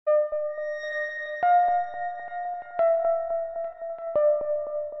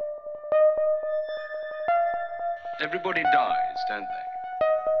Everybody dies, don't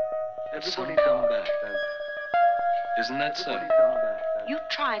they? Everybody come back, don't they? Isn't that so? You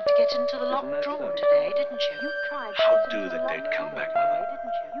tried to get into the locked drawer today, didn't you? How do the dead come back, Mother?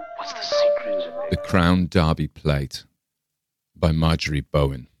 What's the secret? The Crown Derby Plate by Marjorie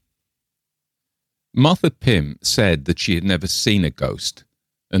Bowen. Martha Pym said that she had never seen a ghost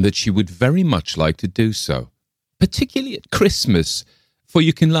and that she would very much like to do so, particularly at Christmas, for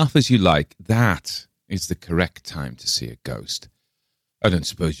you can laugh as you like. That is the correct time to see a ghost. I don't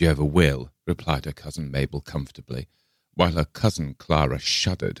suppose you ever will, replied her cousin Mabel comfortably, while her cousin Clara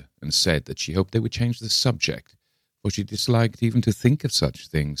shuddered and said that she hoped they would change the subject, for she disliked even to think of such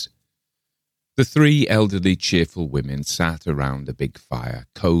things. The three elderly, cheerful women sat around a big fire,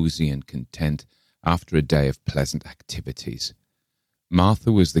 cosy and content after a day of pleasant activities.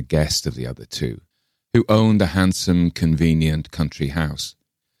 Martha was the guest of the other two, who owned a handsome, convenient country house.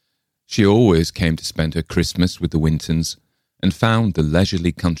 She always came to spend her Christmas with the Wintons, and found the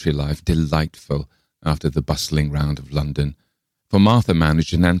leisurely country life delightful after the bustling round of London, for Martha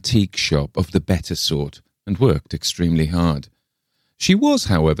managed an antique shop of the better sort and worked extremely hard. She was,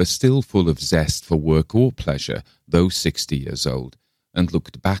 however, still full of zest for work or pleasure, though 60 years old, and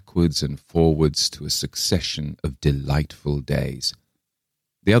looked backwards and forwards to a succession of delightful days.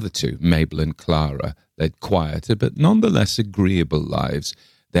 The other two, Mabel and Clara, led quieter but nonetheless agreeable lives.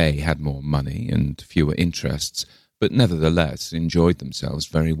 They had more money and fewer interests, but nevertheless enjoyed themselves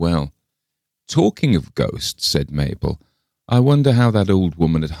very well. "Talking of ghosts," said Mabel, "I wonder how that old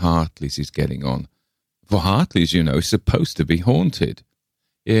woman at Hartley's is getting on. For Hartley's, you know, is supposed to be haunted."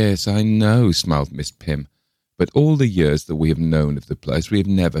 "Yes, I know," smiled Miss Pym. "But all the years that we have known of the place, we have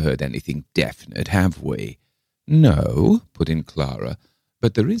never heard anything definite, have we?" "No," put in Clara,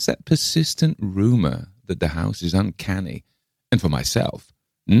 "but there is that persistent rumour that the house is uncanny, and for myself,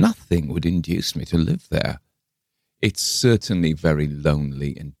 nothing would induce me to live there." "It's certainly very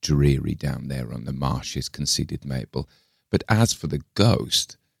lonely and dreary down there on the marshes," conceded Mabel. "But as for the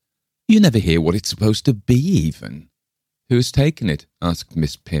ghost, you never hear what it's supposed to be even." "Who has taken it?" asked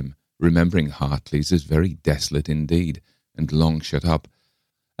Miss Pym, remembering Hartley's as very desolate indeed, and long shut up.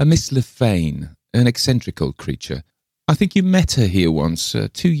 "A Miss Le Fane, an eccentric old creature. I think you met her here once,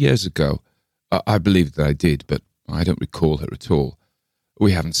 2 years ago." I believe that I did, but I don't recall her at all.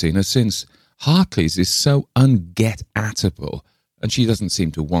 We haven't seen her since. Hartley's is so unget-atable, and she doesn't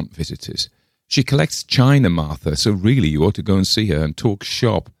seem to want visitors. She collects china, Martha, so really you ought to go and see her and talk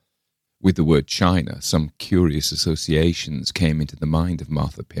shop." With the word China, some curious associations came into the mind of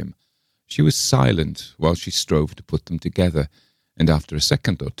Martha Pym. She was silent while she strove to put them together, and after a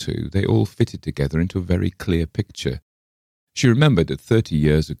second or two they all fitted together into a very clear picture. She remembered that 30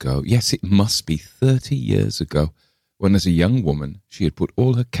 years ago, yes, it must be 30 years ago, when as a young woman she had put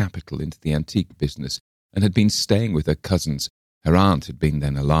all her capital into the antique business and had been staying with her cousins, her aunt had been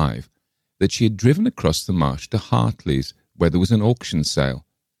then alive, that she had driven across the marsh to Hartley's, where there was an auction sale.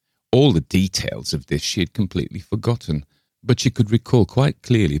 All the details of this she had completely forgotten, but she could recall quite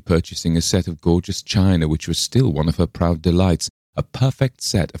clearly purchasing a set of gorgeous china which was still one of her proud delights, a perfect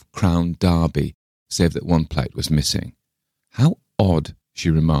set of Crown Derby, save that one plate was missing. "How odd," she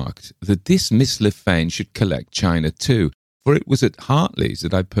remarked, "that this Miss Le Fane should collect china too, for it was at Hartley's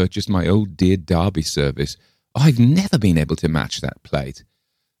that I purchased my old dear Derby service. I've never been able to match that plate."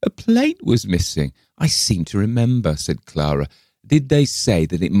 "A plate was missing, I seem to remember," said Clara. "Did they say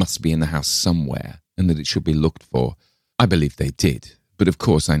that it must be in the house somewhere, and that it should be looked for?" "I believe they did, but of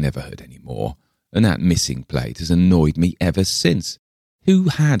course I never heard any more, and that missing plate has annoyed me ever since." "Who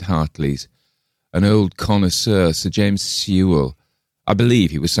had Hartley's?" "An old connoisseur, Sir James Sewell. I believe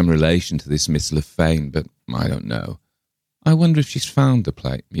he was some relation to this Miss Le Fane, but I don't know." "I wonder if she's found the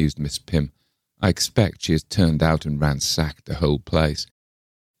plate," mused Miss Pym. "I expect she has turned out and ransacked the whole place."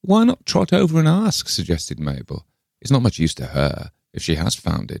 "Why not trot over and ask?" suggested Mabel. "It's not much use to her, if she has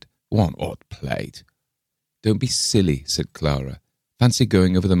found it. One odd plate." "Don't be silly," said Clara. "Fancy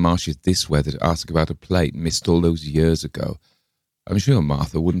going over the marshes this weather to ask about a plate missed all those years ago. I'm sure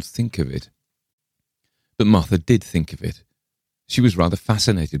Martha wouldn't think of it." But Martha did think of it. She was rather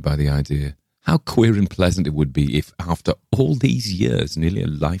fascinated by the idea. How queer and pleasant it would be if, after all these years, nearly a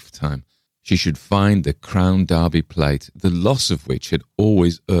lifetime, she should find the Crown Derby plate, the loss of which had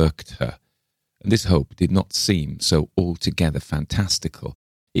always irked her. And this hope did not seem so altogether fantastical.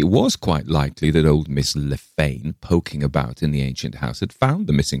 It was quite likely that old Miss Le Fane, poking about in the ancient house, had found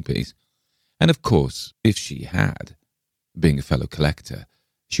the missing piece. And of course, if she had, being a fellow collector,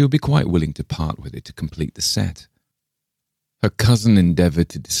 she would be quite willing to part with it to complete the set. Her cousin endeavoured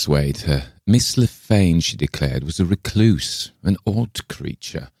to dissuade her. Miss Le Fane, she declared, was a recluse, an odd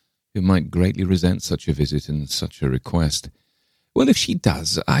creature. who might greatly resent such a visit and such a request. "Well, if she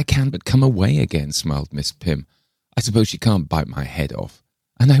does, I can but come away again," smiled Miss Pym. "I suppose she can't bite my head off,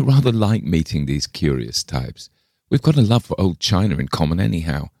 and I rather like meeting these curious types. We've got a love for old china in common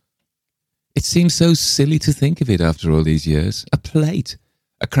anyhow." "It seems so silly to think of it after all these years. A plate."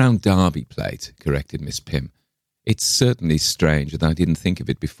 "A Crown Derby plate," corrected Miss Pym. "It's certainly strange that I didn't think of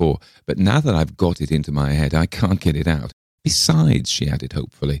it before, but now that I've got it into my head, I can't get it out. Besides," she added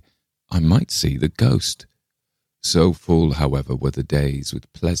hopefully, "I might see the ghost." So full, however, were the days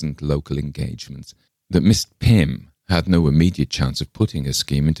with pleasant local engagements that Miss Pym had no immediate chance of putting her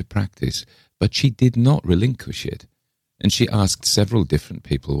scheme into practice, but she did not relinquish it, and she asked several different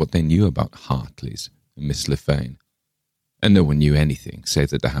people what they knew about Hartley's and Miss Lefane. And no one knew anything,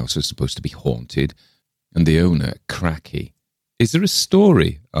 save that the house was supposed to be haunted, and the owner cracky. "Is there a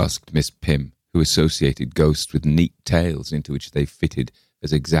story?" asked Miss Pym, who associated ghosts with neat tales into which they fitted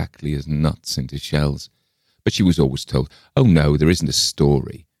as exactly as nuts into shells. But she was always told, "Oh no, there isn't a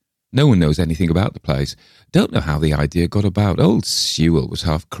story. No one knows anything about the place. Don't know how the idea got about. Old Sewell was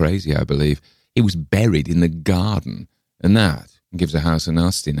half crazy, I believe. He was buried in the garden, and that gives the house a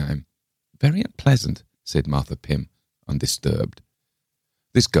nasty name." "Very unpleasant," said Martha Pym, undisturbed.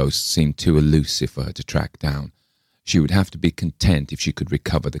 This ghost seemed too elusive for her to track down. She would have to be content if she could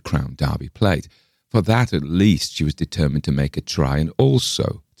recover the Crown Derby plate. For that, at least, she was determined to make a try, and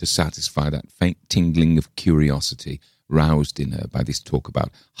also to satisfy that faint tingling of curiosity roused in her by this talk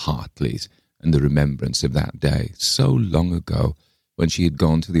about Hartley's and the remembrance of that day so long ago when she had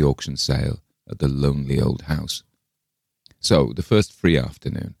gone to the auction sale at the lonely old house. So, the first free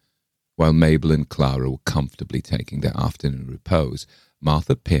afternoon, while Mabel and Clara were comfortably taking their afternoon repose,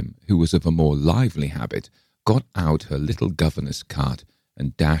 Martha Pym, who was of a more lively habit, got out her little governess cart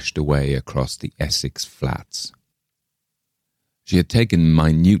and dashed away across the Essex flats. She had taken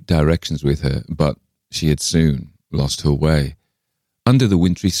minute directions with her, but she had soon lost her way. Under the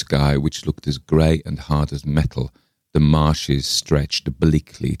wintry sky, which looked as grey and hard as metal, the marshes stretched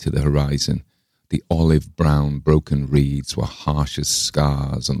bleakly to the horizon. The olive-brown broken reeds were harsh as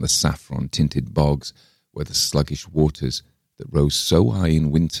scars on the saffron-tinted bogs, where the sluggish waters that rose so high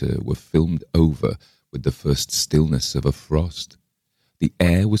in winter were filmed over with the first stillness of a frost. The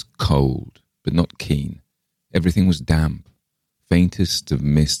air was cold, but not keen. Everything was damp. Faintest of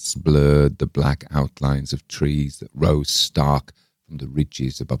mists blurred the black outlines of trees that rose stark from the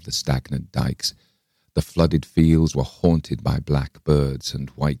ridges above the stagnant dikes. The flooded fields were haunted by black birds and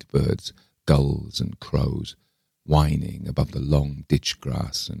white birds, gulls and crows, whining above the long ditch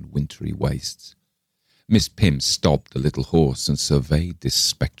grass and wintry wastes. Miss Pym stopped the little horse and surveyed this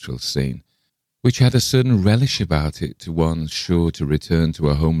spectral scene, which had a certain relish about it to one sure to return to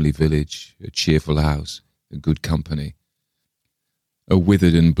a homely village, a cheerful house, a good company. A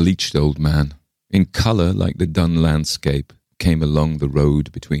withered and bleached old man, in colour like the dun landscape, came along the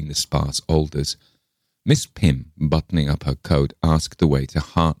road between the sparse alders. Miss Pym, buttoning up her coat, asked the way to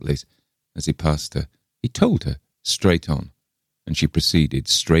Hartley's. As he passed her, he told her, straight on, and she proceeded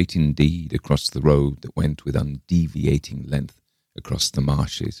straight indeed across the road that went with undeviating length across the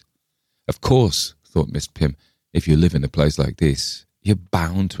marshes. Of course, thought Miss Pym, if you live in a place like this, you're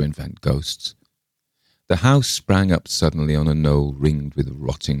bound to invent ghosts. The house sprang up suddenly on a knoll ringed with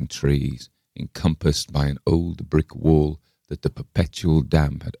rotting trees, encompassed by an old brick wall that the perpetual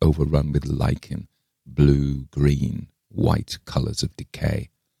damp had overrun with lichen, blue, green, white colours of decay.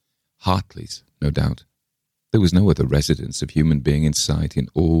 Hartley's, no doubt. There was no other residence of human being in sight in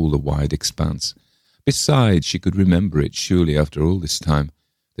all the wide expanse. Besides, she could remember it surely after all this time,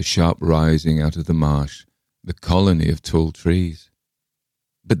 the sharp rising out of the marsh, the colony of tall trees.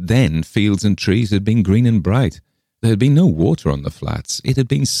 But then fields and trees had been green and bright. There had been no water on the flats. It had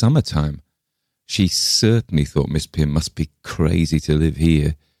been summer-time. She certainly thought Miss Pym must be crazy to live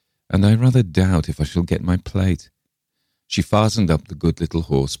here, and I rather doubt if I shall get my plate. She fastened up the good little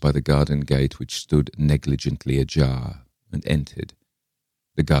horse by the garden gate, which stood negligently ajar, and entered.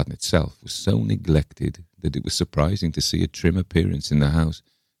 The garden itself was so neglected that it was surprising to see a trim appearance in the house,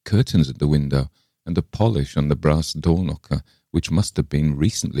 curtains at the window, and a polish on the brass door-knocker, which must have been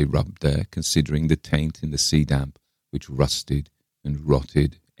recently rubbed there, considering the taint in the sea damp, which rusted and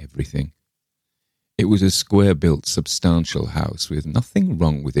rotted everything. It was a square-built, substantial house, with nothing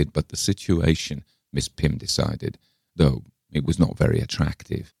wrong with it but the situation, Miss Pym decided, though it was not very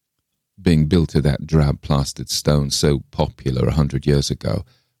attractive. Being built of that drab-plastered stone so popular 100 years ago,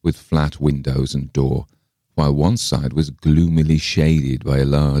 with flat windows and door, while one side was gloomily shaded by a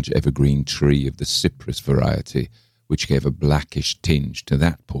large evergreen tree of the cypress variety, which gave a blackish tinge to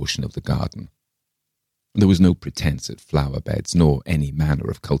that portion of the garden. There was no pretence at flower beds, nor any manner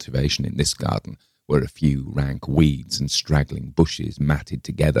of cultivation in this garden, where a few rank weeds and straggling bushes matted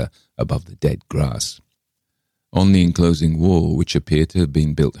together above the dead grass. On the enclosing wall, which appeared to have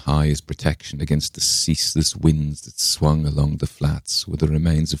been built high as protection against the ceaseless winds that swung along the flats, were the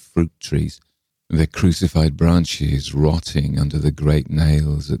remains of fruit trees, their crucified branches rotting under the great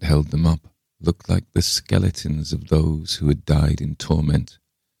nails that held them up, looked like the skeletons of those who had died in torment.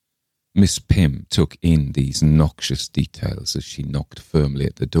 Miss Pym took in these noxious details as she knocked firmly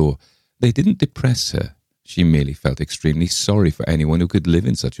at the door. They didn't depress her. She merely felt extremely sorry for anyone who could live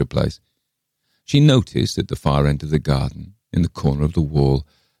in such a place. She noticed at the far end of the garden, in the corner of the wall,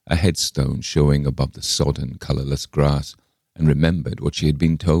 a headstone showing above the sodden, colourless grass, and remembered what she had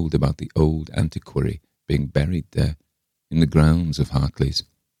been told about the old antiquary being buried there, in the grounds of Hartley's.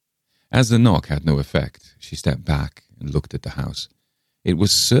 As the knock had no effect, she stepped back and looked at the house. It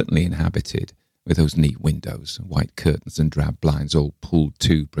was certainly inhabited, with those neat windows, white curtains and drab blinds all pulled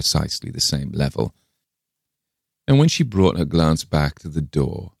to precisely the same level. And when she brought her glance back to the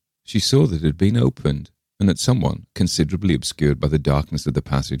door, she saw that it had been opened, and that someone, considerably obscured by the darkness of the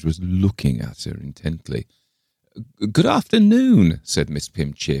passage, was looking at her intently. "Good afternoon," said Miss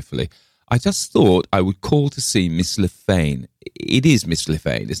Pym cheerfully. "I just thought I would call to see Miss Lefane. It is Miss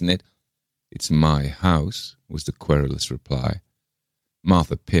Lefane, isn't it?" "It's my house," was the querulous reply.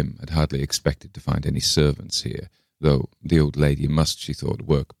 Martha Pym had hardly expected to find any servants here, though the old lady must, she thought,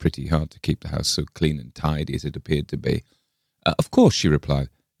 work pretty hard to keep the house so clean and tidy as it appeared to be. "Of course," she replied.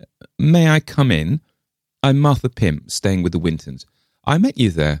 "May I come in? I'm Martha Pym, staying with the Wintons. I met you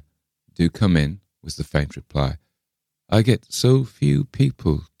there." "Do come in," was the faint reply. "I get so few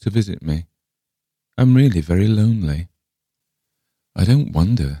people to visit me. I'm really very lonely." "I don't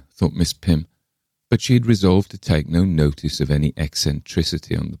wonder," thought Miss Pym, but she had resolved to take no notice of any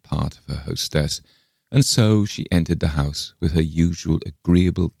eccentricity on the part of her hostess, and so she entered the house with her usual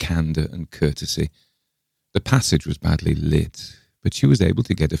agreeable candour and courtesy. The passage was badly lit, but she was able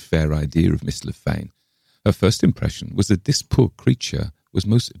to get a fair idea of Miss Lefane. Her first impression was that this poor creature was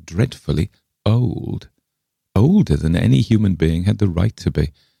most dreadfully old, older than any human being had the right to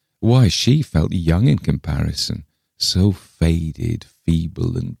be. Why, she felt young in comparison. So faded,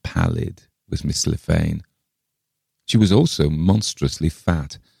 feeble and pallid was Miss Lefane. She was also monstrously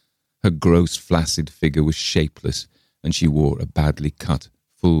fat. Her gross, flaccid figure was shapeless, and she wore a badly cut,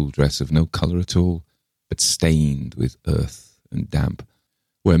 full dress of no colour at all, but stained with earth and damp,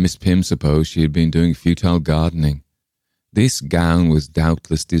 where Miss Pym supposed she had been doing futile gardening. This gown was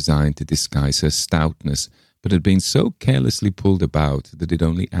doubtless designed to disguise her stoutness, but had been so carelessly pulled about that it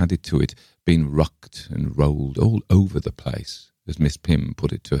only added to it, being rucked and rolled all over the place, as Miss Pym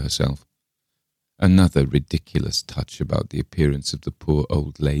put it to herself. Another ridiculous touch about the appearance of the poor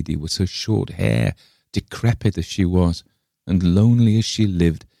old lady was her short hair. Decrepit as she was, and lonely as she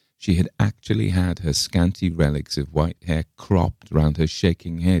lived, she had actually had her scanty relics of white hair cropped round her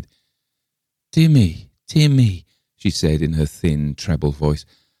shaking head. "Dear me, she said in her thin, treble voice.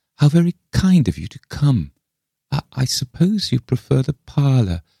 "How very kind of you to come. I suppose you prefer the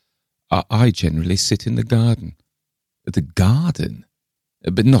parlour. I generally sit in the garden." "The garden?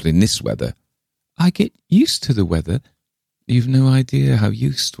 But not in this weather." "I get used to the weather. You've no idea how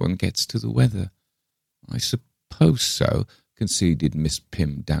used one gets to the weather." "I suppose so," conceded Miss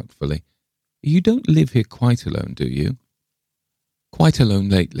Pym doubtfully. "You don't live here quite alone, do you?" "Quite alone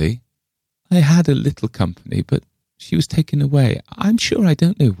lately. I had a little company, but she was taken away. I'm sure I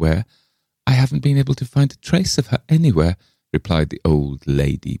don't know where. I haven't been able to find a trace of her anywhere," replied the old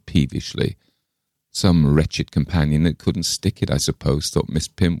lady peevishly. "Some wretched companion that couldn't stick it, I suppose," thought Miss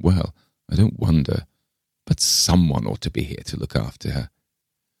Pym. "Well, I don't wonder. But someone ought to be here to look after her."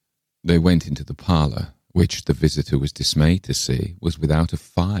 They went into the parlour, which the visitor was dismayed to see was without a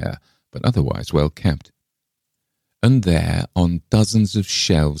fire, but otherwise well kept. And there, on dozens of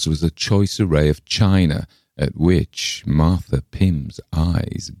shelves, was a choice array of china, at which Martha Pym's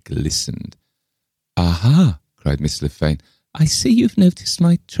eyes glistened. "Aha!" cried Miss Lefane. "I see you've noticed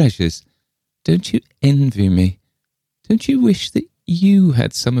my treasures. Don't you envy me? Don't you wish that you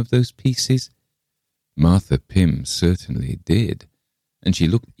had some of those pieces?" Martha Pym certainly did, and she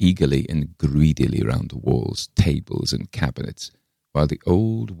looked eagerly and greedily round the walls, tables and cabinets, while the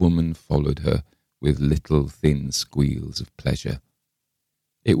old woman followed her with little thin squeals of pleasure.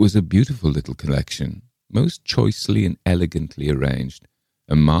 It was a beautiful little collection, most choicely and elegantly arranged,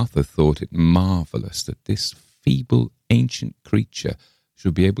 and Martha thought it marvellous that this feeble ancient creature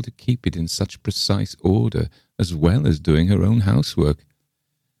should be able to keep it in such precise order, as well as doing her own housework.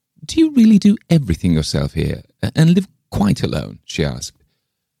 "Do you really do everything yourself here, and live quite alone?" she asked,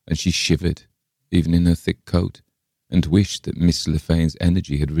 and she shivered even in her thick coat, and wished that Miss Le Fane's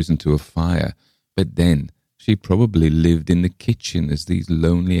energy had risen to a fire, but then she probably lived in the kitchen as these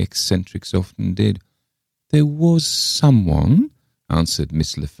lonely eccentrics often did. "There was someone," answered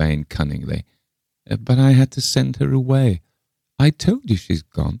Miss Le Fane cunningly, "but I had to send her away. I told you she's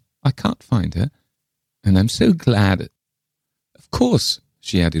gone. I can't find her, and I'm so glad. Of course,"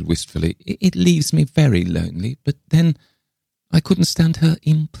 she added wistfully, "it leaves me very lonely, but then I couldn't stand her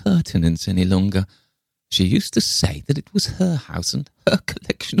impertinence any longer. She used to say that it was her house and her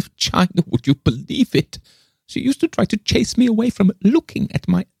collection of china, would you believe it? She used to try to chase me away from looking at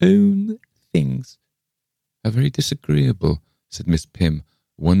my own things." "How very disagreeable," said Miss Pym,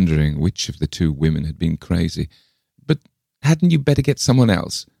 wondering which of the two women had been crazy. "But hadn't you better get someone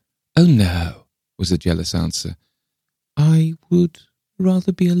else?" "Oh, no," was the jealous answer. "I would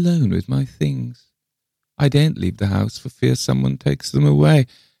rather be alone with my things. I daren't leave the house for fear someone takes them away.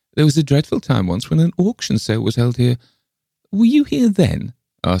 There was a dreadful time once when an auction sale was held here." "Were you here then?"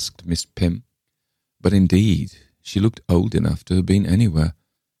 asked Miss Pym. But indeed, she looked old enough to have been anywhere.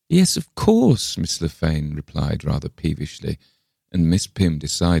 "Yes, of course," Miss Le Fane replied rather peevishly, and Miss Pym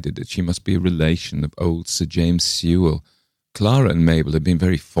decided that she must be a relation of old Sir James Sewell. Clara and Mabel had been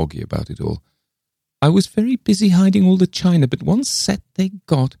very foggy about it all. "I was very busy hiding all the china, but one set they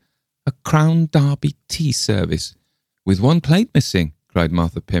got, a Crown Derby tea service, with one plate missing," cried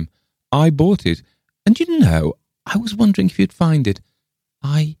Martha Pym. "I bought it, and you know, I was wondering if you'd find it."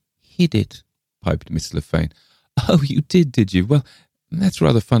 "I hid it," piped Miss Le Fane. "Oh, you did you? Well, that's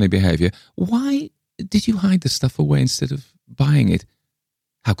rather funny behaviour. Why did you hide the stuff away instead of buying it?"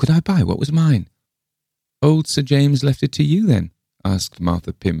 "How could I buy what was mine?" "Old Sir James left it to you, then?" asked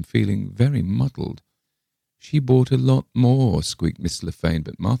Martha Pym, feeling very muddled. "She bought a lot more," squeaked Miss Le Fane,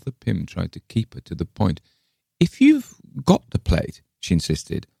 but Martha Pym tried to keep her to the point. "If you've got the plate," she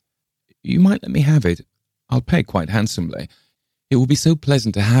insisted, "you might let me have it. I'll pay quite handsomely. It will be so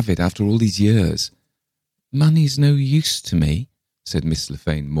pleasant to have it after all these years." "Money's no use to me," said Miss Le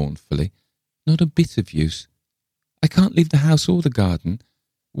Fane mournfully. "Not a bit of use. I can't leave the house or the garden."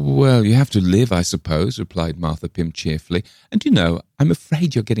 "Well, you have to live, I suppose," replied Martha Pym cheerfully. "And you know, I'm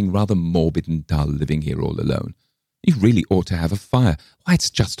afraid you're getting rather morbid and dull living here all alone. You really ought to have a fire. Why, it's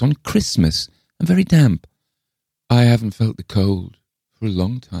just on Christmas, and very damp." "I haven't felt the cold for a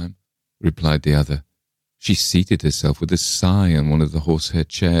long time," replied the other. She seated herself with a sigh on one of the horsehair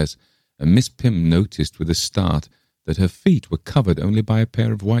chairs, and Miss Pym noticed with a start that her feet were covered only by a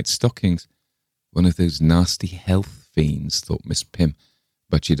pair of white stockings. "One of those nasty health fiends," thought Miss Pym,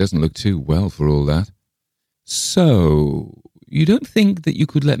 "but she doesn't look too well for all that." "So, you don't think that you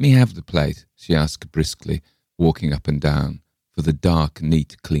could let me have the plate?" she asked briskly, walking up and down, for the dark,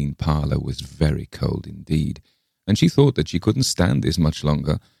 neat, clean parlour was very cold indeed, and she thought that she couldn't stand this much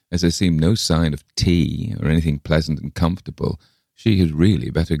longer, as there seemed no sign of tea or anything pleasant and comfortable. She had really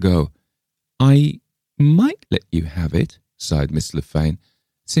better go. "I might let you have it," sighed Miss Le Fane,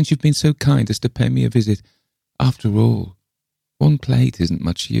 "since you've been so kind as to pay me a visit. After all, one plate isn't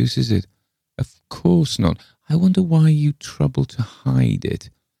much use, is it?" "Of course not. I wonder why you trouble to hide it."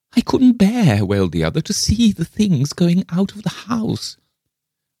 "I couldn't bear," wailed the other, "to see the things going out of the house."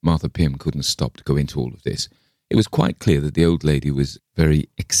 Martha Pym couldn't stop to go into all of this. It was quite clear that the old lady was very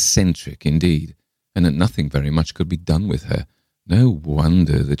eccentric indeed, and that nothing very much could be done with her. No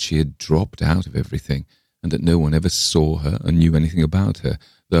wonder that she had dropped out of everything, and that no one ever saw her or knew anything about her,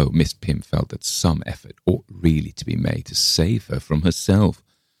 though Miss Pym felt that some effort ought really to be made to save her from herself.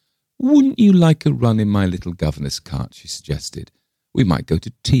 "Wouldn't you like a run in my little governess cart?" she suggested. "We might go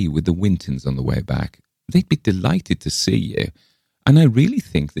to tea with the Wintons on the way back. They'd be delighted to see you, and I really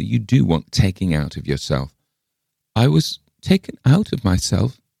think that you do want taking out of yourself." "I was taken out of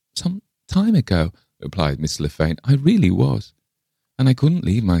myself some time ago," replied Miss Le Fane. "I really was. And I couldn't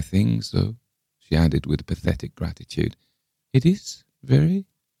leave my things, though," she added with pathetic gratitude. "It is very,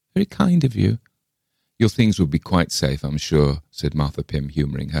 very kind of you." "Your things would be quite safe, I'm sure," said Martha Pym,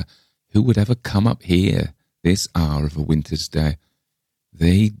 humouring her. "Who would ever come up here this hour of a winter's day?"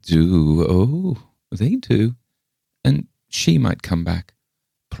 "They do, oh, they do. And she might come back,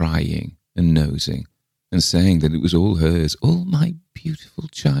 prying and nosing, and saying that it was all hers, all my beautiful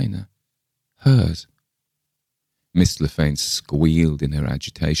china. Hers." Miss Le Fane squealed in her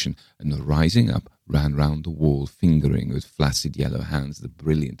agitation, and rising up, ran round the wall, fingering with flaccid yellow hands the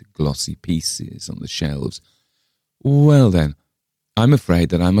brilliant glossy pieces on the shelves. "Well then, I'm afraid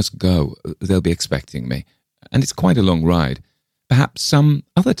that I must go. They'll be expecting me, and it's quite a long ride. Perhaps some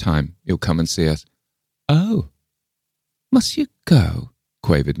other time you'll come and see us." "Oh, must you go?"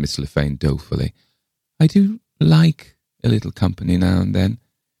 quavered Miss Le Fane dolefully. "I do like a little company now and then.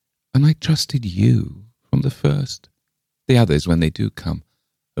 And I trusted you from the first. The others, when they do come,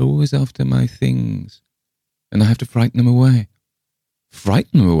 are always after my things, and I have to frighten them away."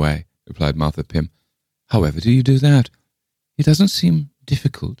 "Frighten them away?" replied Martha Pym. "However do you do that? It doesn't seem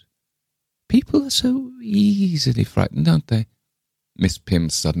difficult. People are so easily frightened, aren't they?" Miss Pym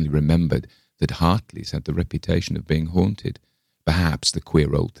suddenly remembered that Hartley's had the reputation of being haunted. Perhaps the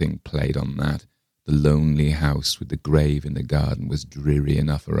queer old thing played on that. The lonely house with the grave in the garden was dreary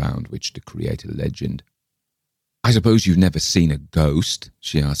enough around which to create a legend. "I suppose you've never seen a ghost?"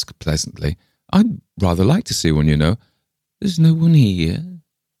 she asked pleasantly. "I'd rather like to see one, you know." "There's no one here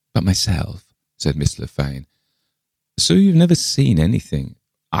but myself," said Miss Le Fane. "So you've never seen anything?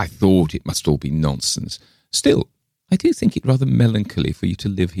 I thought it must all be nonsense. Still, I do think it rather melancholy for you to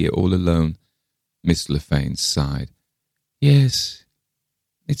live here all alone." Miss Le Fane sighed. "Yes,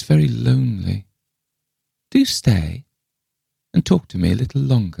 it's very lonely. Do stay and talk to me a little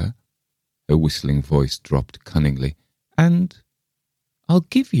longer." Her whistling voice dropped cunningly. "And I'll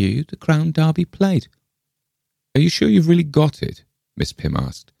give you the Crown Derby plate." "Are you sure you've really got it?" Miss Pym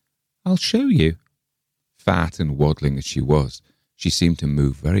asked. "I'll show you." Fat and waddling as she was, she seemed to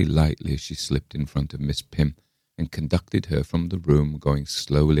move very lightly as she slipped in front of Miss Pym and conducted her from the room, going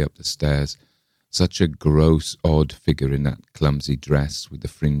slowly up the stairs. Such a gross, odd figure in that clumsy dress with the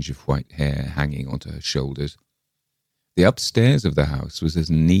fringe of white hair hanging onto her shoulders. The upstairs of the house was as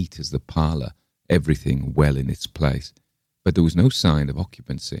neat as the parlour, everything well in its place, but there was no sign of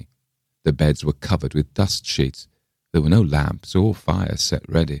occupancy. The beds were covered with dust sheets. There were no lamps or fire set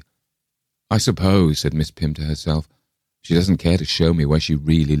ready. "I suppose," said Miss Pym to herself, "she doesn't care to show me where she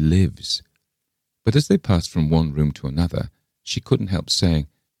really lives." But as they passed from one room to another, she couldn't help saying,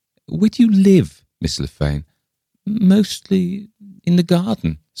 "Where do you live, Miss Le Fane?" "Mostly in the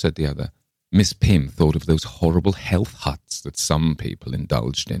garden," said the other. Miss Pym thought of those horrible health huts that some people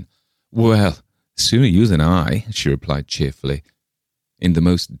indulged in. "Well, sooner you than I," she replied cheerfully. In the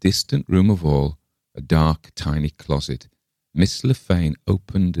most distant room of all, a dark, tiny closet, Miss Le Fane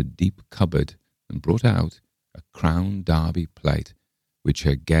opened a deep cupboard and brought out a Crown Derby plate, which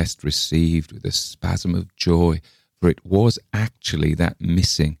her guest received with a spasm of joy, for it was actually that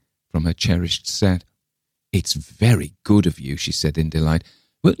missing from her cherished set. "It's very good of you," she said in delight.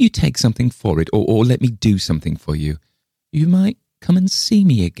 "Won't you take something for it, or let me do something for you?" "You might come and see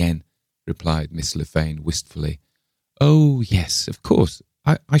me again," replied Miss Le Fane wistfully. "Oh, yes, of course.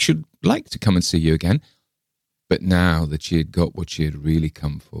 I should like to come and see you again." But now that she had got what she had really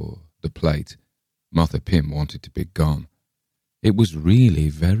come for, the plate, Martha Pym wanted to be gone. It was really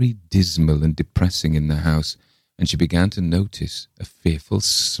very dismal and depressing in the house, and she began to notice a fearful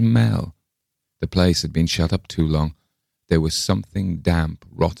smell. The place had been shut up too long. There was something damp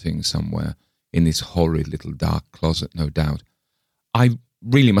rotting somewhere, in this horrid little dark closet, no doubt. "I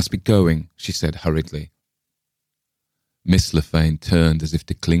really must be going," she said hurriedly. Miss Le Fane turned as if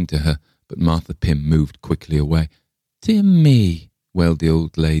to cling to her, but Martha Pym moved quickly away. "Dear me," wailed the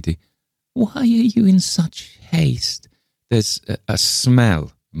old lady, "why are you in such haste?" "There's a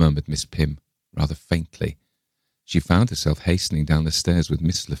smell," murmured Miss Pym, rather faintly. She found herself hastening down the stairs with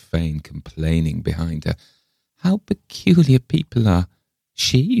Miss Le Fane complaining behind her. "How peculiar people are.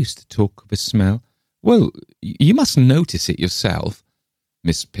 She used to talk of a smell." "Well, you must notice it yourself."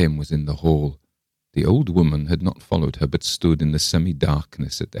 Miss Pym was in the hall. The old woman had not followed her, but stood in the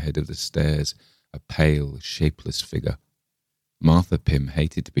semi-darkness at the head of the stairs, a pale, shapeless figure. Martha Pym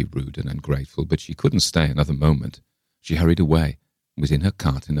hated to be rude and ungrateful, but she couldn't stay another moment. She hurried away, and was in her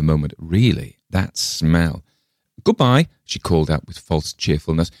cart in a moment. Really, that smell! "Goodbye," she called out with false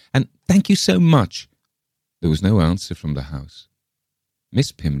cheerfulness, "and thank you so much." There was no answer from the house.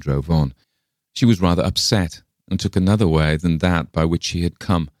 Miss Pym drove on. She was rather upset, and took another way than that by which she had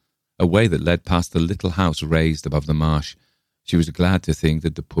come, a way that led past the little house raised above the marsh. She was glad to think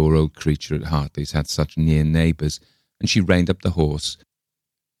that the poor old creature at Hartley's had such near neighbours, and she reined up the horse,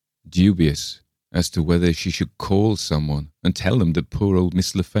 dubious as to whether she should call someone and tell them that poor old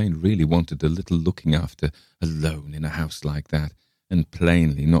Miss Le Fane really wanted a little looking after, alone in a house like that, and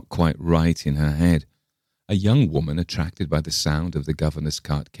plainly not quite right in her head. A young woman, attracted by the sound of the governor's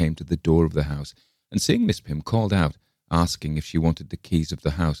cart, came to the door of the house, and seeing Miss Pym, called out, asking if she wanted the keys of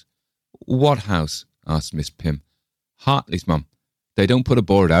the house. "What house?" asked Miss Pym. "Hartley's, mum. They don't put a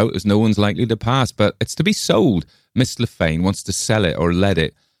board out, as no one's likely to pass, but it's to be sold. Miss Le Fane wants to sell it or let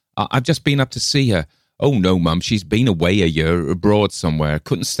it. I've just been up to see her." "Oh, no, mum, she's been away a year, abroad somewhere.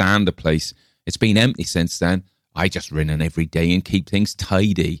 Couldn't stand the place. It's been empty since then. I just rin in every day and keep things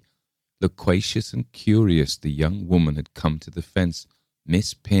tidy." Loquacious and curious, the young woman had come to the fence.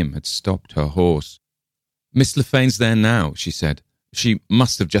 Miss Pym had stopped her horse. "Miss Le Fane's there now," she said. She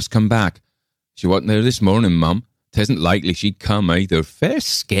must have just come back. She wasn't there this morning, Mum. 'Tisn't likely she'd come either. Fair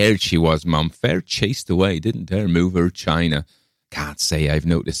scared she was, Mum. Fair chased away. Didn't dare move her china. Can't say I've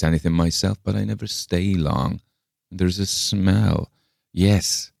noticed anything myself, but I never stay long. There's a smell.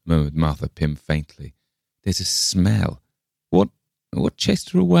 Yes, murmured Martha Pym faintly. There's a smell. What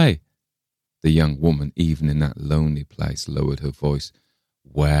chased her away? The young woman, even in that lonely place, lowered her voice.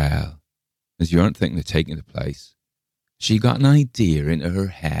 Well, as you aren't thinking of taking the place, she got an idea into her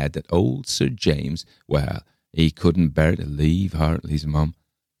head that old Sir James, well, he couldn't bear to leave Hartley's, Mum.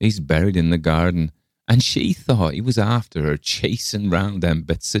 He's buried in the garden, and she thought he was after her, chasing round them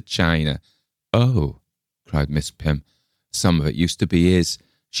bits of china. Oh, cried Miss Pym, some of it used to be his.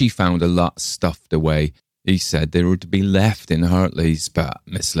 She found a lot stuffed away. He said they were to be left in Hartley's, but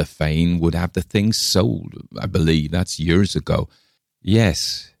Miss Le Fane would have the things sold. I believe that's years ago.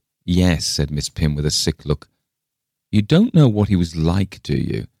 Yes, said Miss Pym with a sick look. You don't know what he was like, do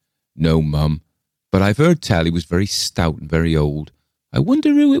you? No, Mum, but I've heard tell he was very stout and very old. I wonder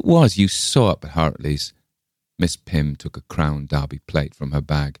who it was you saw up at Hartley's. Miss Pym took a Crown Derby plate from her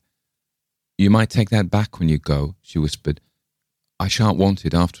bag. You might take that back when you go, she whispered. I shan't want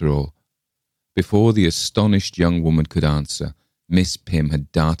it after all. Before the astonished young woman could answer, Miss Pym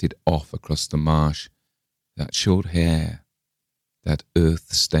had darted off across the marsh. That short hair, that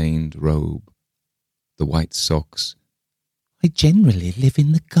earth-stained robe, the white socks. I generally live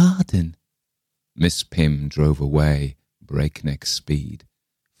in the garden. Miss Pym drove away, breakneck speed,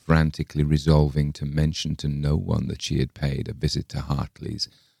 frantically resolving to mention to no one that she had paid a visit to Hartley's,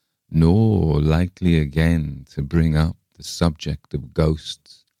 nor likely again to bring up the subject of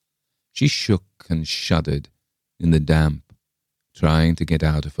ghosts. She shook and shuddered in the damp, trying to get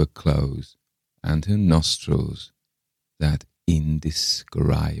out of her clothes and her nostrils that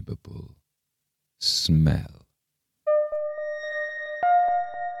indescribable smell.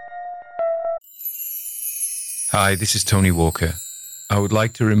 Hi, this is Tony Walker. I would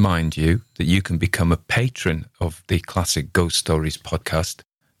like to remind you that you can become a patron of the Classic Ghost Stories podcast.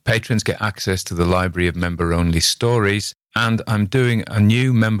 Patrons get access to the library of member-only stories, and I'm doing a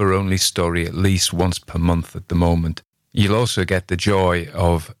new member-only story at least once per month at the moment. You'll also get the joy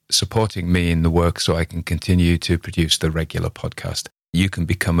of supporting me in the work so I can continue to produce the regular podcast. You can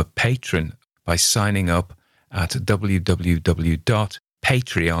become a patron by signing up at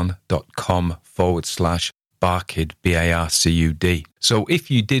www.patreon.com/Barcud, BARCUD. So if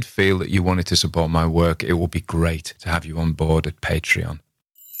you did feel that you wanted to support my work, it would be great to have you on board at Patreon.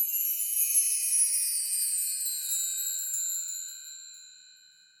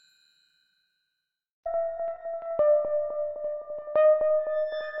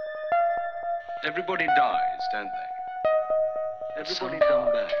 Everybody dies, don't they? Everybody come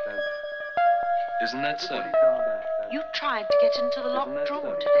back, don't they? Isn't that so? You tried to get into the locked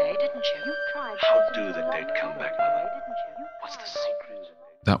drawer today, didn't you? How do the dead come back, Mother? What's the secret?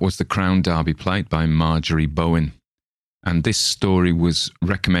 That was the Crown Derby plate by Marjorie Bowen. And this story was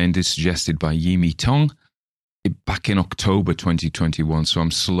recommended, suggested by Yimi Tong back in October 2021. So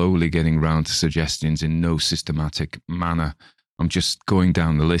I'm slowly getting round to suggestions in no systematic manner. I'm just going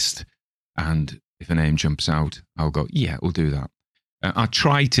down the list. And if a name jumps out, I'll go, yeah, we'll do that. I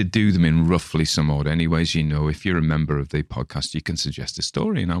try to do them in roughly some order. Anyways, you know, if you're a member of the podcast, you can suggest a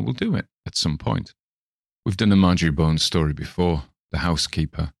story and I will do it at some point. We've done a Marjorie Bowen story before, The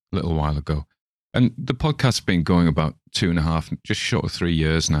Housekeeper, a little while ago. And the podcast's been going about 2.5, just short of 3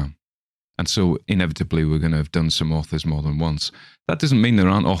 years now. And so inevitably we're going to have done some authors more than once. That doesn't mean there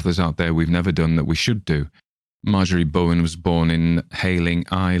aren't authors out there we've never done that we should do. Marjorie Bowen was born in Hayling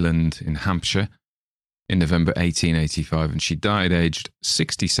Island in Hampshire in November 1885, and she died aged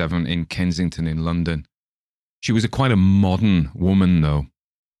 67 in Kensington in London. She was quite a modern woman, though.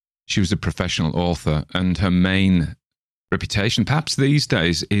 She was a professional author, and her main reputation, perhaps these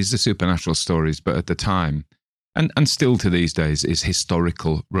days, is the supernatural stories, but at the time, and still to these days, is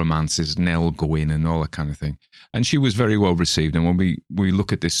historical romances, Nell Gwyn and all that kind of thing. And she was very well received. And when we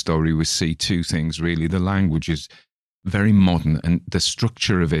look at this story, we see two things, really. The language is very modern, and the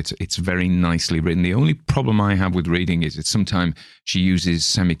structure of it, it's very nicely written. The only problem I have with reading is that sometimes she uses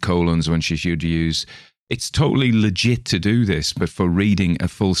semicolons when she should use... It's totally legit to do this, but for reading, a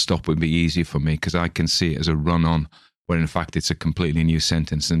full stop would be easier for me because I can see it as a run-on, where in fact it's a completely new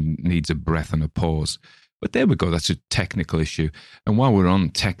sentence and needs a breath and a pause. But there we go, that's a technical issue. And while we're on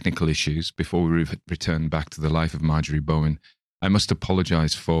technical issues, before we return back to the life of Marjorie Bowen, I must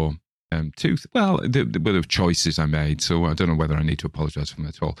apologise for the choices I made. So I don't know whether I need to apologise for them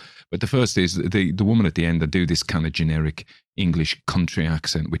at all. But the first is the woman at the end, I do this kind of generic English country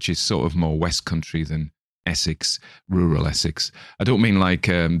accent, which is sort of more West Country than Essex, rural Essex. I don't mean like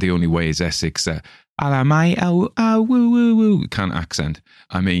the only way is Essex. Hello, mate. Oh, woo, woo, woo. Kind of accent.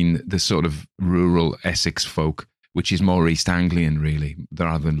 I mean the sort of rural Essex folk, which is more East Anglian, really,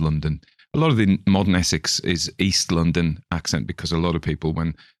 rather than London. A lot of the modern Essex is East London accent because a lot of people,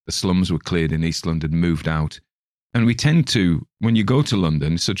 when the slums were cleared in East London, moved out. And we tend to, when you go to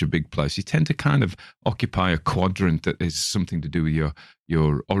London, it's such a big place, you tend to kind of occupy a quadrant that is something to do with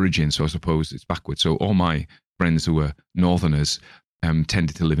your origin. So I suppose it's backwards. So all my friends who were Northerners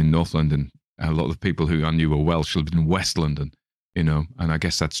tended to live in North London. A lot of the people who I knew were Welsh lived in West London, you know, and I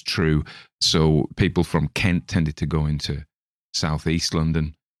guess that's true. So people from Kent tended to go into South East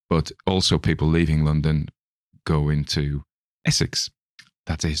London, but also people leaving London go into Essex.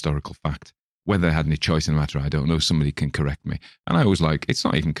 That's a historical fact. Whether they had any choice in the matter, I don't know. Somebody can correct me. And I always like, it's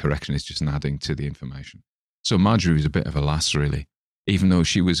not even correction, it's just an adding to the information. So Marjorie was a bit of a lass, really, even though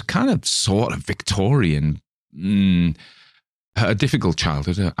she was kind of sort of Victorian. A difficult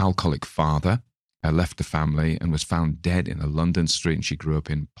childhood, her alcoholic father left the family and was found dead in a London street, and she grew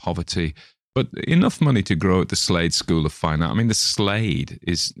up in poverty. But enough money to grow at the Slade School of Fine Art. I mean, the Slade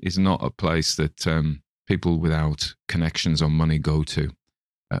is not a place that people without connections or money go to.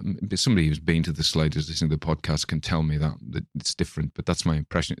 Somebody who's been to the Slade, who's listening to the podcast, can tell me that it's different, but that's my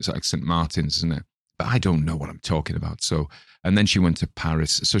impression. It's like St. Martin's, isn't it? But I don't know what I'm talking about. So, and then she went to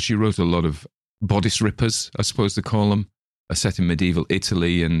Paris. So she wrote a lot of bodice rippers, I suppose they call them, set in medieval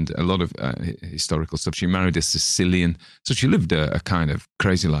Italy, and a lot of historical stuff. She married a Sicilian, so she lived a kind of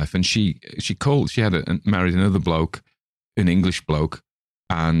crazy life. And she married another bloke, an English bloke,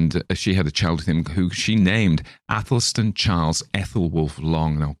 and she had a child with him who she named Athelstan Charles Ethelwulf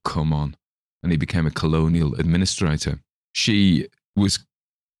Long. Now, come on. And he became a colonial administrator. She was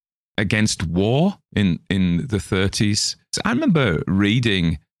against war in the 30s. So I remember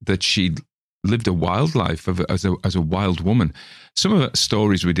reading that she lived a wild life as a wild woman. Some of the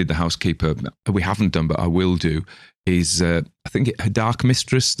stories we did, The Housekeeper, we haven't done, but I will do, is I think The Dark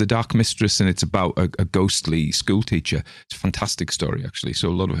Mistress, and it's about a ghostly school teacher. It's a fantastic story, actually. So a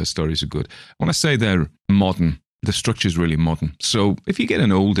lot of her stories are good. When I say they're modern, the structure's really modern. So if you get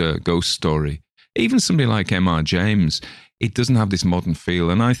an older ghost story, even somebody like M.R. James, it doesn't have this modern feel.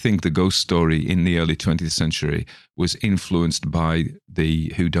 And I think the ghost story in the early 20th century was influenced by the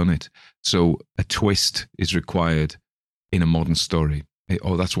whodunit. So a twist is required in a modern story.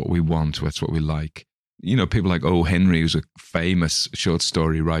 That's what we want. That's what we like. You know, people like O. Henry, who's a famous short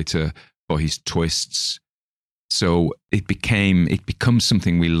story writer for his twists. So it becomes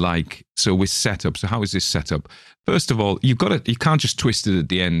something we like. So we're set up. So how is this set up? First of all, you can't just twist it at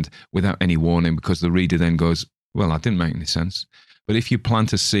the end without any warning, because the reader then goes, well, that didn't make any sense. But if you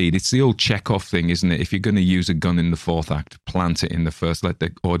plant a seed, it's the old Chekhov thing, isn't it? If you're going to use a gun in the fourth act, plant it in the first, let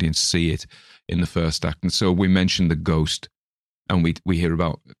the audience see it in the first act. And so we mentioned the ghost, and we hear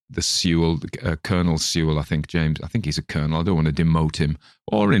about the Sewell, Colonel Sewell, I think, James. I think he's a colonel. I don't want to demote him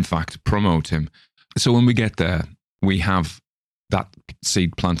or, in fact, promote him. So when we get there, we have that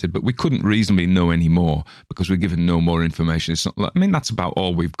seed planted, but we couldn't reasonably know any more because we're given no more information. It's not, I mean, that's about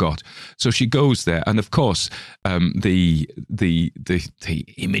all we've got. So she goes there, and of course, the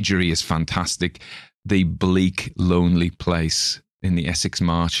imagery is fantastic. The bleak, lonely place in the Essex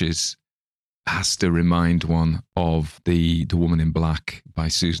marshes has to remind one of the Woman in Black by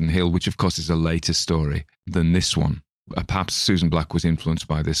Susan Hill, which of course is a later story than this one. Perhaps Susan Black was influenced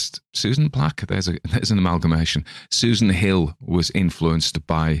by this. Susan Black? There's an amalgamation. Susan Hill was influenced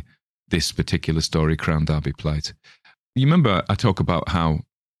by this particular story, Crown Derby Plate. You remember I talk about how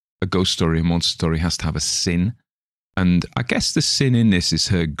a ghost story, a monster story, has to have a sin. And I guess the sin in this is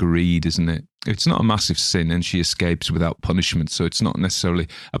her greed, isn't it? It's not a massive sin, and she escapes without punishment. So it's not necessarily,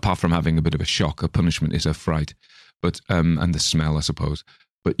 apart from having a bit of a shock, her punishment is her fright, but and the smell, I suppose.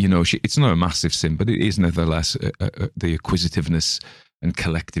 But, you know, it's not a massive sin, but it is nevertheless the acquisitiveness and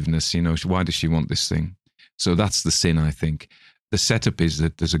collectiveness. You know, why does she want this thing? So that's the sin, I think. The setup is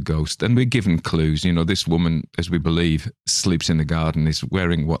that there's a ghost, and we're given clues. You know, this woman, as we believe, sleeps in the garden, is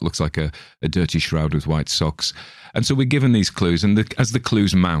wearing what looks like a dirty shroud with white socks. And so we're given these clues, and as the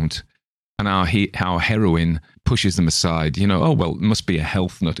clues mount, and our heroine pushes them aside, you know, oh, well, it must be a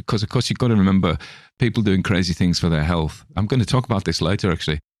health nut. Because, of course, you've got to remember, people doing crazy things for their health, I'm going to talk about this later,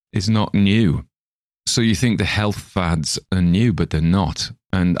 actually, is not new. So you think the health fads are new, but they're not.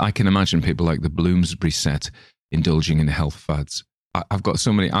 And I can imagine people like the Bloomsbury set indulging in health fads. I've got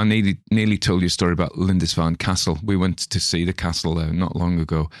so many. I nearly told you a story about Lindisfarne Castle. We went to see the castle there not long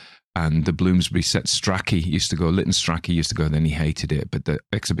ago. And the Bloomsbury set, Strachey used to go, Lytton Strachey used to go, then he hated it. But the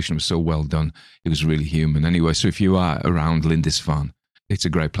exhibition was so well done, it was really human. Anyway, so if you are around Lindisfarne, it's a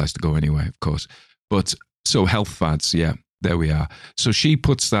great place to go anyway, of course. But So health fads, yeah, there we are. So she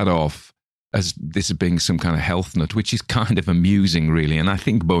puts that off as this being some kind of health nut, which is kind of amusing, really. And I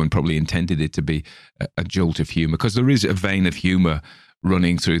think Bowen probably intended it to be a jolt of humour, because there is a vein of humour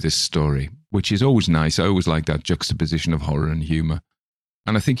running through this story, which is always nice. I always like that juxtaposition of horror and humour.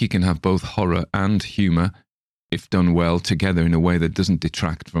 And I think you can have both horror and humour, if done well, together in a way that doesn't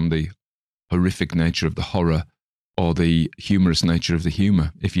detract from the horrific nature of the horror or the humorous nature of the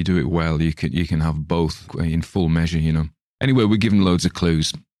humour. If you do it well, you can have both in full measure, you know. Anyway, we're given loads of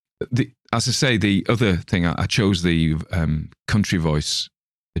clues. As I say, the other thing, I chose the country voice,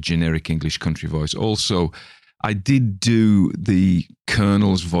 the generic English country voice. Also, I did do the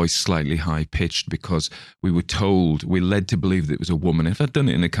Colonel's voice slightly high-pitched because we're led to believe that it was a woman. If I'd done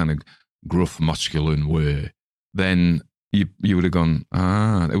it in a kind of gruff, masculine way, then you would have gone,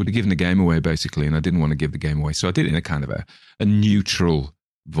 it would have given the game away, basically, and I didn't want to give the game away. So I did it in a kind of a neutral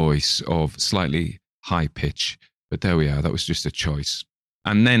voice of slightly high pitch. But there we are. That was just a choice.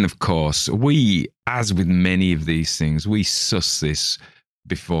 And then, of course, we, as with many of these things, we suss this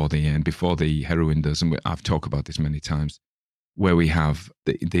before the end, before the heroine does, and I've talked about this many times, where we have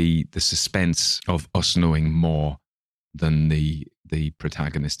the suspense of us knowing more than the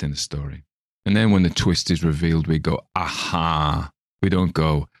protagonist in the story. And then when the twist is revealed, we go, aha. We don't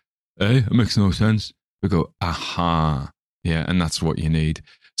go, it makes no sense. We go, aha. Yeah, and that's what you need.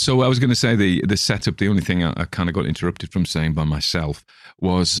 So I was going to say the setup, the only thing I kind of got interrupted from saying by myself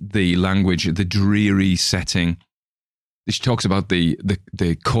was the language, the dreary setting. She talks about the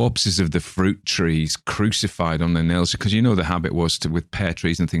corpses of the fruit trees crucified on their nails, because you know the habit was with pear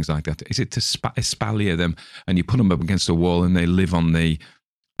trees and things like that. Is it to espalier them, and you put them up against a wall and they live on the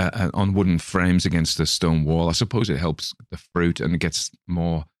on wooden frames against a stone wall. I suppose it helps the fruit and it gets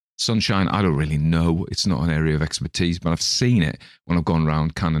more sunshine. I don't really know. It's not an area of expertise, but I've seen it when I've gone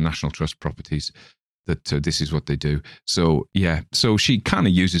around kind of National Trust properties that this is what they do. So, yeah. So she kind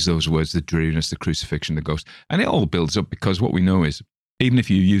of uses those words, the dreariness, the crucifixion, the ghost. And it all builds up, because what we know is, even if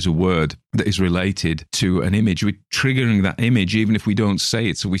you use a word that is related to an image, we're triggering that image, even if we don't say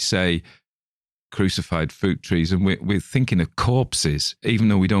it. So we say crucified fruit trees, and we're thinking of corpses, even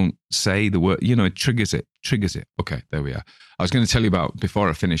though we don't say the word, you know, it triggers it. Okay, there we are. I was going to tell you about, before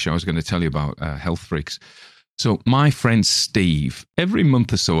I finish, I was going to tell you about health freaks. So my friend Steve, every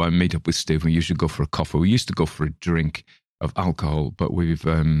month or so I meet up with Steve. We usually go for a coffee. We used to go for a drink of alcohol, but we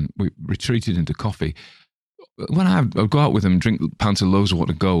retreated into coffee. When I'd go out with him, drink pints of Loads of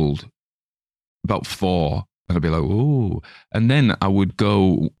Water Gold, about 4, and I'd be like, ooh. And then I would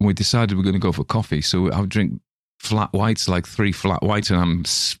go, we decided we're going to go for coffee. So I would drink flat whites, like 3 flat whites, and I'm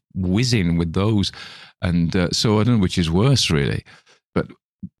whizzing with those. And so I don't know which is worse, really. But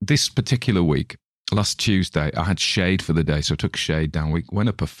this particular week, last Tuesday, I had shade for the day. So I took shade down. We went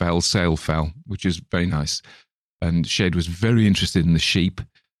up a sail fell, which is very nice. And Shade was very interested in the sheep.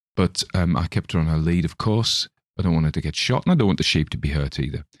 But I kept her on her lead, of course. I don't want her to get shot, and I don't want the sheep to be hurt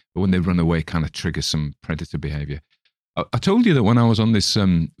either. But when they run away, kind of triggers some predator behaviour. I told you that when I was on this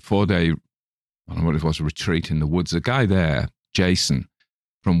 4-day, I don't know what it was, retreat in the woods, the guy there, Jason,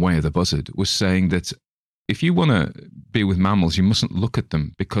 from Way of the Buzzard, was saying that if you want to be with mammals, you mustn't look at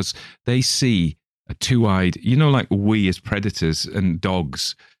them, because they see a 2-eyed, you know, like we as predators and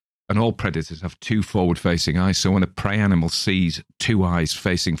dogs, and all predators have 2 forward-facing eyes. So when a prey animal sees 2 eyes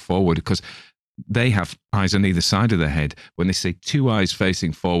facing forward, because they have eyes on either side of their head, when they see 2 eyes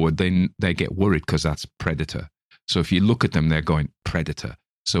facing forward, they get worried, because that's predator. So if you look at them, they're going predator.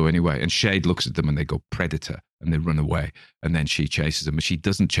 So anyway, and Shade looks at them and they go predator, and they run away, and then she chases them, but she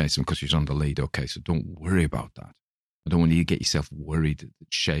doesn't chase them because she's on the lead. Okay, so don't worry about that. I don't want you to get yourself worried that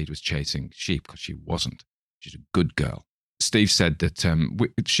Shade was chasing sheep, because she wasn't. She's a good girl. Steve said that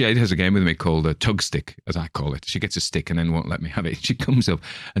Shade has a game with me called a tug stick, as I call it. She gets a stick and then won't let me have it. She comes up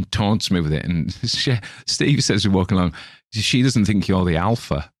and taunts me with it. And Steve says, we're walking along, she doesn't think you're the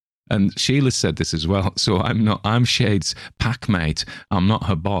alpha. And Sheila said this as well. So I'm Shade's pack mate. I'm not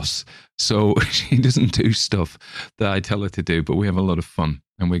her boss. So she doesn't do stuff that I tell her to do, but we have a lot of fun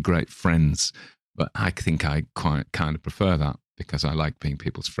and we're great friends. But I think I quite kind of prefer that, because I like being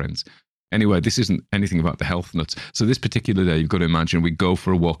people's friends. Anyway, this isn't anything about the health nuts. So this particular day, you've got to imagine, we go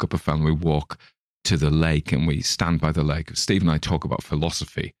for a walk up a fell, and we walk to the lake, and we stand by the lake. Steve and I talk about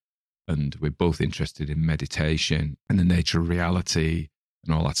philosophy, and we're both interested in meditation and the nature of reality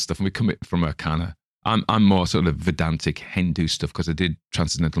and all that stuff. And we come from a kind of, I'm more sort of Vedantic Hindu stuff, because I did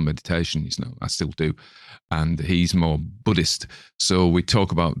transcendental meditation, you know, I still do. And he's more Buddhist. So we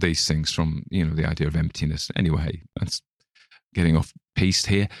talk about these things from, you know, the idea of emptiness. Anyway, that's getting off piste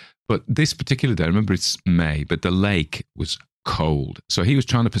here. But this particular day, remember it's May, but the lake was cold. So he was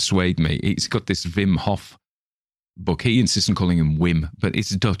trying to persuade me. He's got this Wim Hof book. He insists on calling him Wim, but it's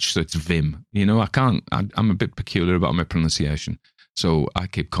Dutch, so it's Wim. You know, I'm a bit peculiar about my pronunciation, so I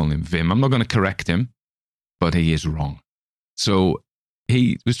keep calling him Wim. I'm not going to correct him, but he is wrong. So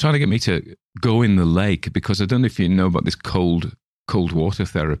he was trying to get me to go in the lake because I don't know if you know about this cold water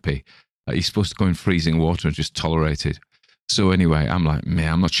therapy. You're supposed to go in freezing water and just tolerate it. So anyway, I'm like,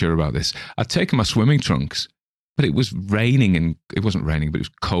 man, I'm not sure about this. I'd taken my swimming trunks, but it was raining, and it wasn't raining, but it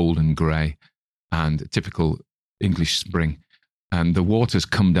was cold and grey and typical English spring. And the water's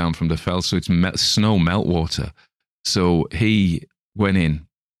come down from the fell, so it's snow melt water. So he went in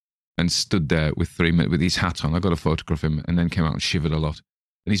and stood there with 3 minutes with his hat on. I got a photograph of him, and then came out and shivered a lot.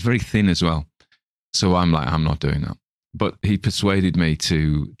 And he's very thin as well. So I'm like, I'm not doing that. But he persuaded me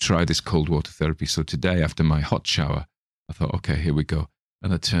to try this cold water therapy. So today, after my hot shower, I thought, okay, here we go.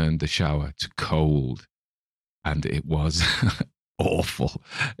 And I turned the shower to cold. And it was awful.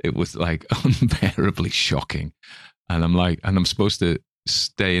 It was like unbearably shocking. And I'm supposed to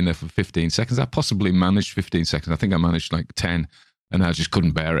stay in there for 15 seconds. I possibly managed 15 seconds. I think I managed like 10. And I just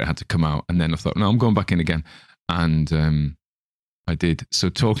couldn't bear it. I had to come out. And then I thought, no, I'm going back in again. And I did. So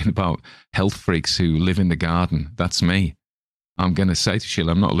talking about health freaks who live in the garden, that's me. I'm going to say to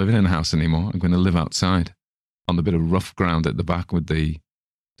Sheila, I'm not living in a house anymore. I'm going to live outside on the bit of rough ground at the back with the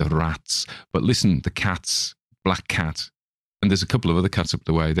rats. But listen, the cats, Black Cat, and there's a couple of other cats up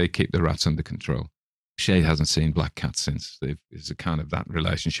the way. They keep the rats under control. Shay hasn't seen Black Cat since. It's a kind of that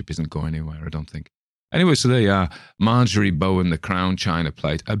relationship isn't going anywhere, I don't think. Anyway, so there you are. Marjorie, Bowen, the Crown China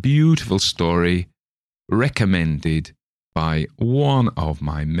Plate. A beautiful story recommended by one of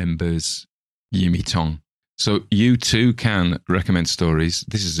my members, Yimi Tong. So you too can recommend stories.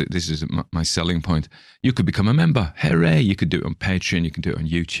 This is my selling point. You could become a member. Hooray! You could do it on Patreon. You can do it on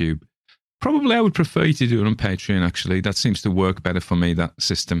YouTube. Probably I would prefer you to do it on Patreon, actually. That seems to work better for me, that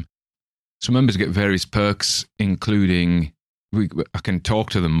system. So members get various perks, including I can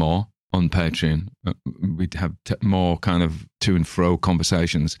talk to them more on Patreon. We'd have more kind of to and fro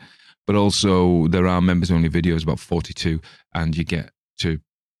conversations. But also there are members-only videos, about 42, and you get to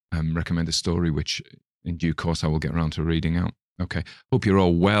recommend a story, which in due course I will get around to reading out. Okay, hope you're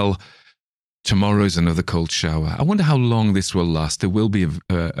all well. Tomorrow is another cold shower. I wonder how long this will last. There will be a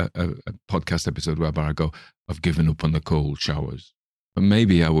podcast episode whereby I go, I've given up on the cold showers. But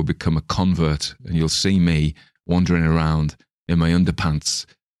maybe I will become a convert and you'll see me wandering around in my underpants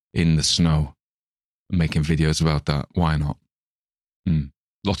in the snow and making videos about that. Why not?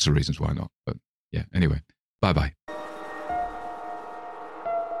 Lots of reasons why not. But yeah, anyway, bye-bye.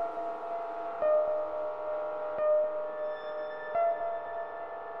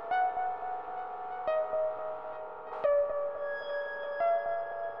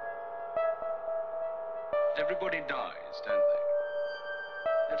 Everybody dies, don't they?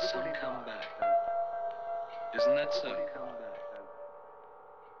 Everybody come back, don't they? Isn't that so?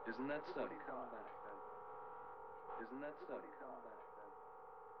 Isn't that so? Isn't that so?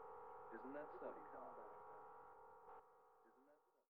 Isn't that so?